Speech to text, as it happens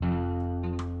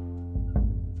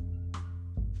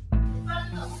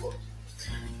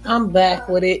I'm back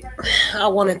with it. I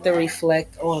wanted to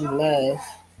reflect on love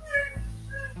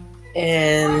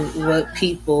and what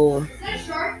people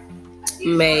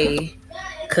may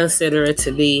consider it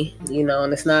to be,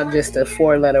 and it's not just a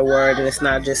four-letter word and it's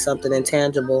not just something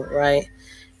intangible, right?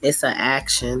 It's an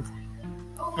action.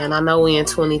 And I know we in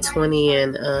 2020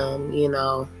 and,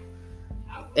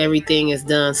 everything is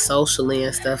done socially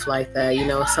and stuff like that.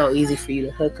 It's so easy for you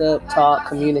to hook up, talk,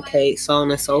 communicate, so on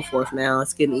and so forth now.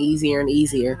 It's getting easier and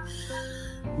easier.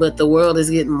 But the world is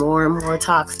getting more and more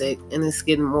toxic and it's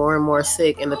getting more and more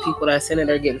sick. And the people that's in it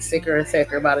are getting sicker and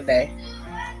sicker by the day.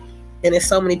 And there's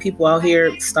so many people out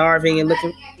here starving and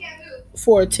looking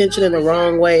for attention in the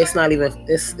wrong way. It's not even,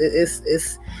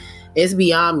 it's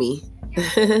beyond me.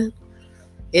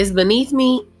 It's beneath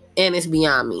me and it's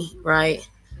beyond me, right?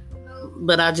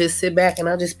 But I just sit back and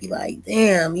I just be like,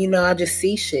 damn, I just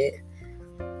see shit.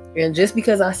 And just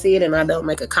because I see it and I don't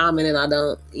make a comment and I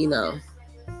don't,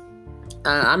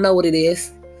 I know what it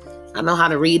is. I know how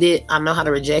to read it. I know how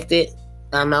to reject it.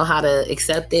 I know how to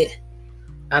accept it.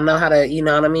 I know how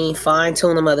to, fine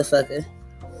tune a motherfucker.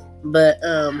 But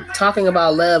talking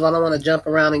about love, I don't want to jump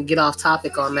around and get off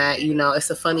topic on that. It's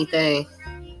a funny thing.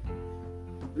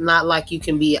 Not like you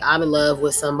can be out of love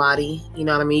with somebody. You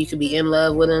could be in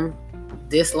love with them,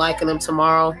 disliking them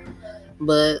tomorrow.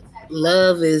 But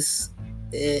love is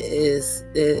a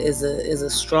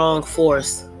strong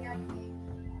force.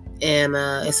 And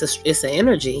it's an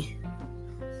energy,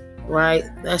 right?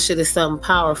 That shit is something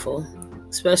powerful,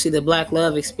 especially the Black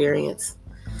love experience.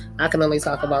 I can only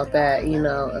talk about that, and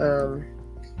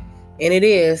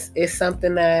it's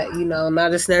something that,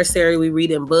 not just necessarily we read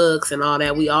in books and all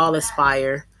that. We all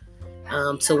aspire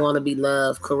to want to be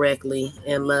loved correctly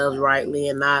and loved rightly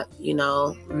and not,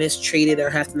 mistreated or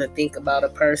having to think about a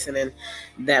person and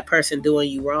that person doing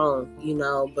you wrong,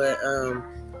 but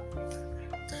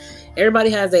everybody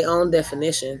has their own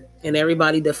definition and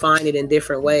everybody define it in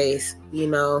different ways,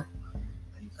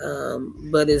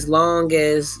 but as long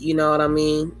as, you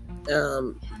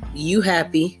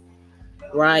happy,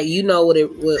 right? What it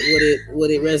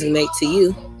resonates to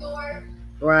you,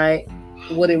 right?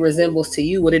 What it resembles to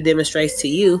you, what it demonstrates to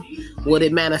you, what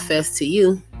it manifests to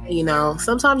you.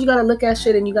 Sometimes you got to look at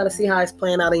shit and you got to see how it's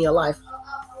playing out in your life.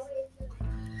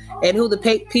 And who are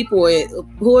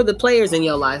the players in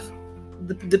your life?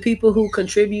 The people who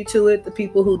contribute to it, the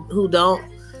people who don't,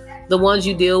 the ones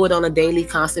you deal with on a daily,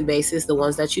 constant basis, the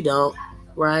ones that you don't,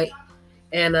 right?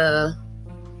 And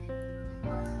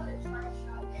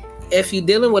if you're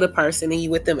dealing with a person and you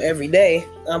with them every day,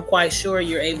 I'm quite sure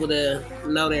you're able to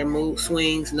know their mood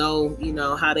swings, know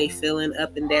how they feeling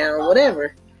up and down,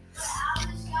 whatever.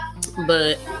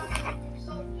 But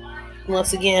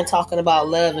once again, talking about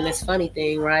love and this funny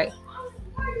thing, right?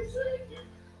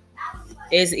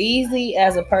 As easy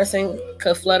as a person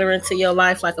could flutter into your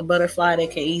life like a butterfly, they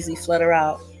can easily flutter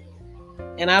out.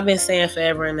 And I've been saying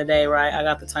forever in the day, right? I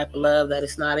got the type of love that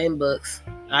it's not in books.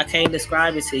 I can't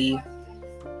describe it to you,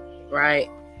 right?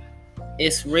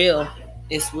 It's real.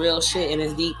 It's real shit and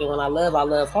it's deep. And when I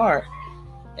love hard.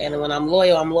 And when I'm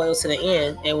loyal to the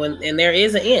end. And there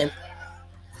is an end.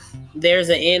 There's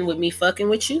an end with me fucking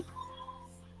with you.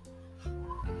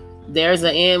 There's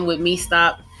an end with me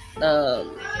stop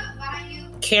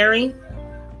caring,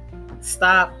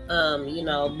 stop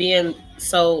being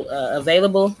so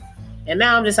available. And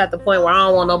now I'm just at the point where I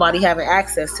don't want nobody having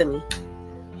access to me.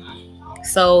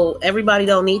 So everybody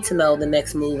don't need to know the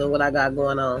next move and what I got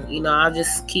going on. I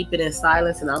just keep it in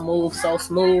silence and I move so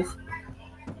smooth.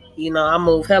 I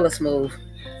move hella smooth.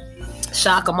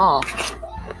 Shock them all.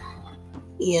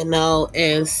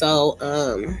 And so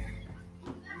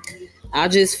I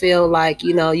just feel like,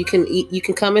 you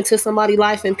can come into somebody's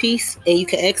life in peace and you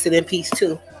can exit in peace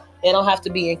too. It don't have to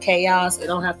be in chaos. It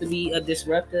don't have to be a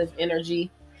disruptive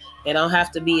energy. It don't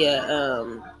have to be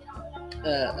a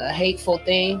hateful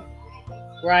thing,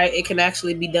 right? It can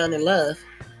actually be done in love.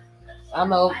 I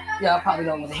know y'all probably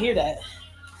don't want to hear that,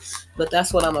 but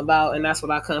that's what I'm about and that's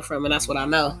what I come from and that's what I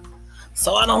know.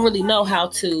 So I don't really know how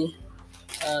to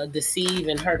deceive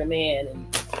and hurt a man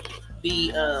and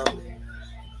be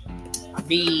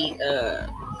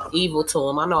evil to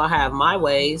him. I know I have my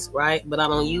ways, right? But I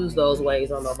don't use those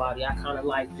ways on nobody. I kind of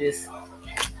like just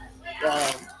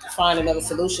find another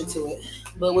solution to it.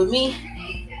 But with me,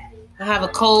 I have a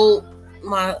cold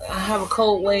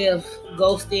way of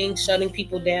ghosting, shutting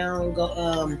people down.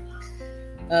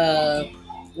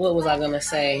 What was I gonna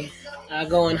say? I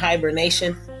go in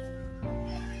hibernation.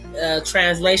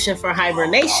 Translation for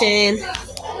hibernation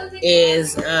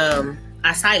is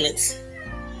I silence.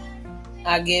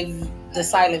 I give the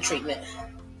silent treatment.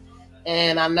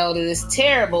 And I know that it's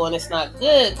terrible and it's not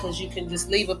good because you can just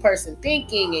leave a person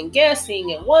thinking and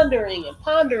guessing and wondering and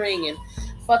pondering and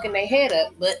fucking their head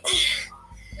up. But,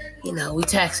 we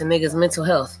taxing niggas' mental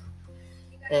health.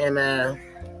 And,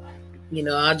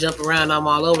 I jump around, I'm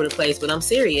all over the place, but I'm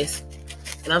serious.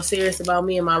 And I'm serious about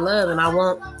me and my love, and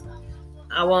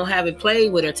I won't have it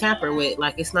played with or tampered with.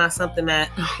 Like, it's not something that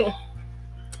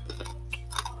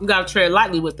you gotta tread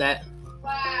lightly with that.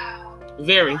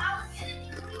 Very.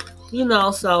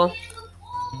 So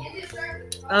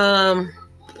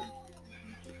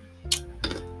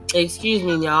excuse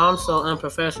me, y'all, I'm so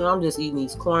unprofessional. I'm just eating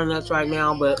these corn nuts right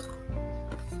now, but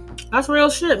that's real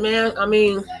shit, man. I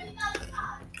mean,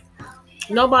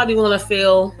 nobody want to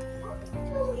feel,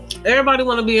 everybody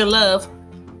want to be in love,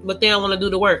 but they don't want to do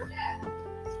the work,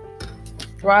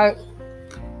 right?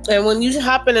 And when you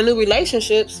hop into new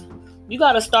relationships, you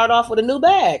got to start off with a new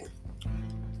bag.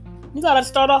 You got to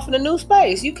start off in a new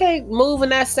space. You can't move in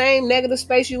that same negative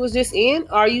space you was just in,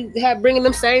 or you have bringing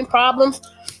them same problems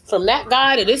from that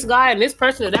guy to this guy and this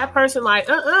person to that person. Like,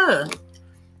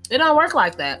 it don't work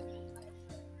like that.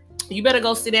 You better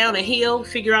go sit down and heal,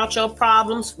 figure out your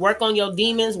problems, work on your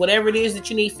demons, whatever it is that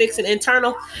you need fixing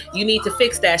internal, you need to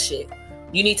fix that shit.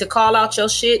 You need to call out your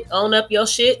shit, own up your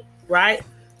shit, right?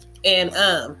 And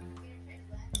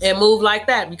move like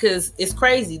that, because it's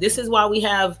crazy. This is why we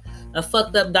have a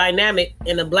fucked up dynamic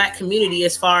in the Black community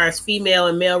as far as female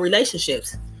and male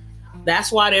relationships.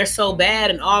 That's why they're so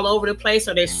bad and all over the place,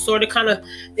 or they're sort of kind of,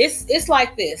 it's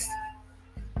like this.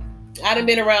 I done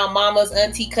been around mamas,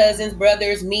 auntie, cousins,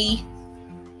 brothers, me,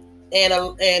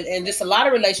 and just a lot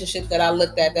of relationships that I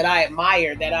looked at, that I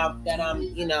admire, that I'm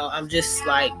I'm just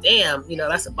like, damn,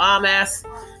 that's a bomb ass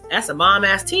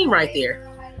team right there.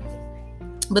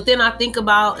 But then I think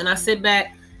about and I sit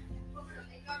back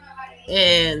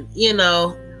and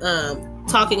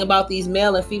talking about these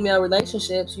male and female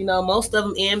relationships, most of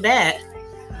them end bad.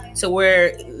 To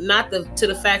where, not to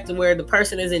the fact of where the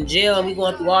person is in jail and we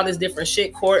going through all this different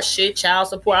shit, court shit, child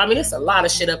support. I mean, it's a lot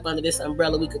of shit up under this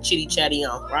umbrella we could chitty chatty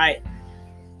on, right?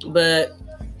 But,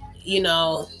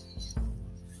 the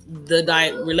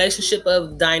relationship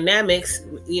of dynamics,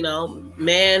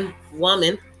 man,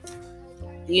 woman,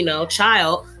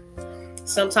 child,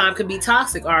 sometimes could be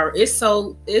toxic, or it's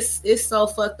so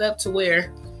fucked up to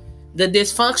where the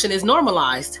dysfunction is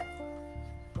normalized.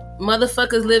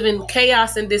 Motherfuckers live in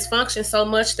chaos and dysfunction so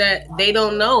much that they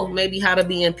don't know maybe how to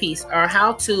be in peace or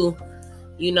how to,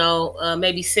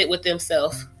 maybe sit with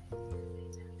themselves.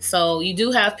 So you do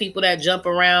have people that jump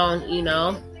around,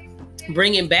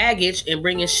 bringing baggage and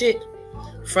bringing shit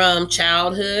from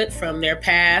childhood, from their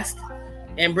past,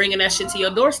 and bringing that shit to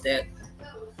your doorstep.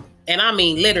 And I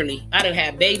mean, literally, I done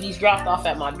had babies dropped off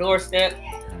at my doorstep.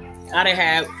 I done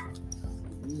had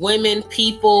women,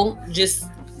 people, just,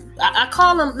 I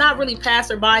call them not really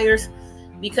passerbyers,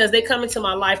 because they come into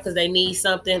my life because they need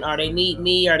something, or they need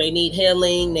me, or they need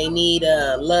healing, they need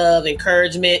love,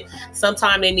 encouragement.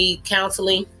 Sometimes they need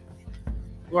counseling,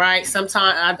 right?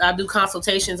 Sometimes I do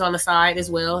consultations on the side as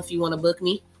well if you want to book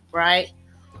me, right?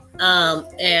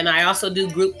 And I also do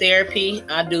group therapy.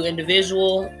 I do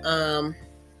individual. I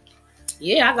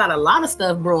got a lot of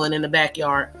stuff brewing in the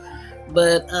backyard.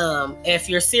 But if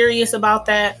you're serious about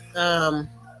that,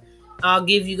 I'll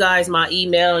give you guys my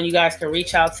email and you guys can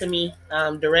reach out to me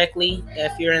directly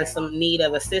if you're in some need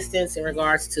of assistance in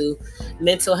regards to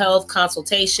mental health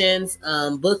consultations,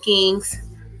 bookings,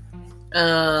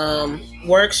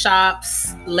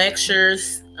 workshops,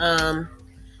 lectures.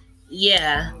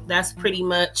 That's pretty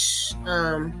much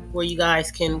where you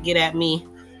guys can get at me.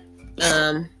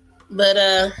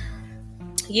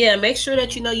 Make sure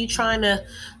that you're trying to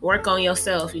work on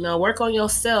yourself. Work on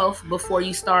yourself before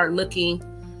you start looking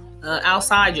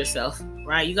outside yourself,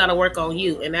 right? You got to work on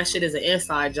you, and that shit is an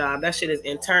inside job. That shit is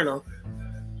internal.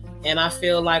 And I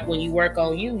feel like when you work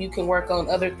on you, you can work on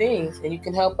other things, and you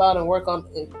can help out and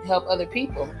help other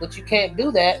people. But you can't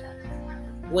do that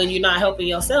when you're not helping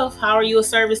yourself. How are you a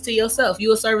service to yourself?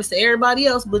 You a service to everybody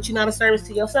else, but you're not a service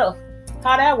to yourself.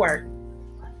 How that work?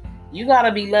 You got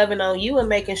to be loving on you and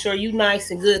making sure you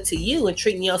nice and good to you and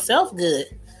treating yourself good.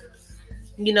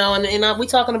 And we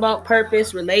talking about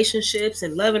purpose, relationships,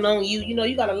 and loving on you.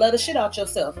 You got to love the shit out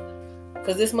yourself.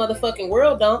 Because this motherfucking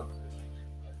world don't.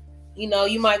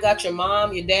 You might got your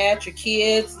mom, your dad, your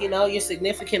kids, your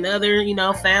significant other,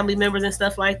 family members and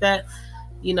stuff like that,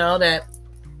 that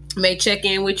may check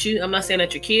in with you. I'm not saying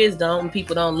that your kids don't and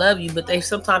people don't love you, but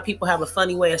sometimes people have a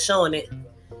funny way of showing it.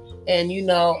 And, you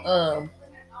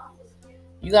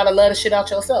got to love the shit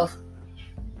out yourself.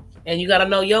 And you got to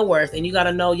know your worth, and you got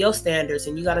to know your standards,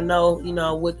 and you got to know,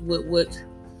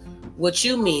 what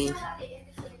you mean.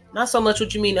 Not so much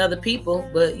what you mean to other people,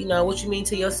 but what you mean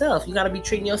to yourself. You got to be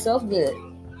treating yourself good,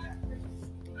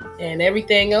 and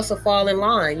everything else will fall in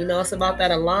line. It's about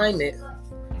that alignment.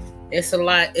 It's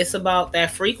about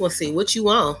that frequency. What you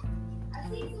want,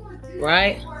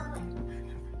 right?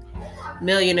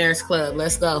 Millionaires Club.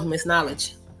 Let's go, Miss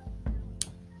Knowledge.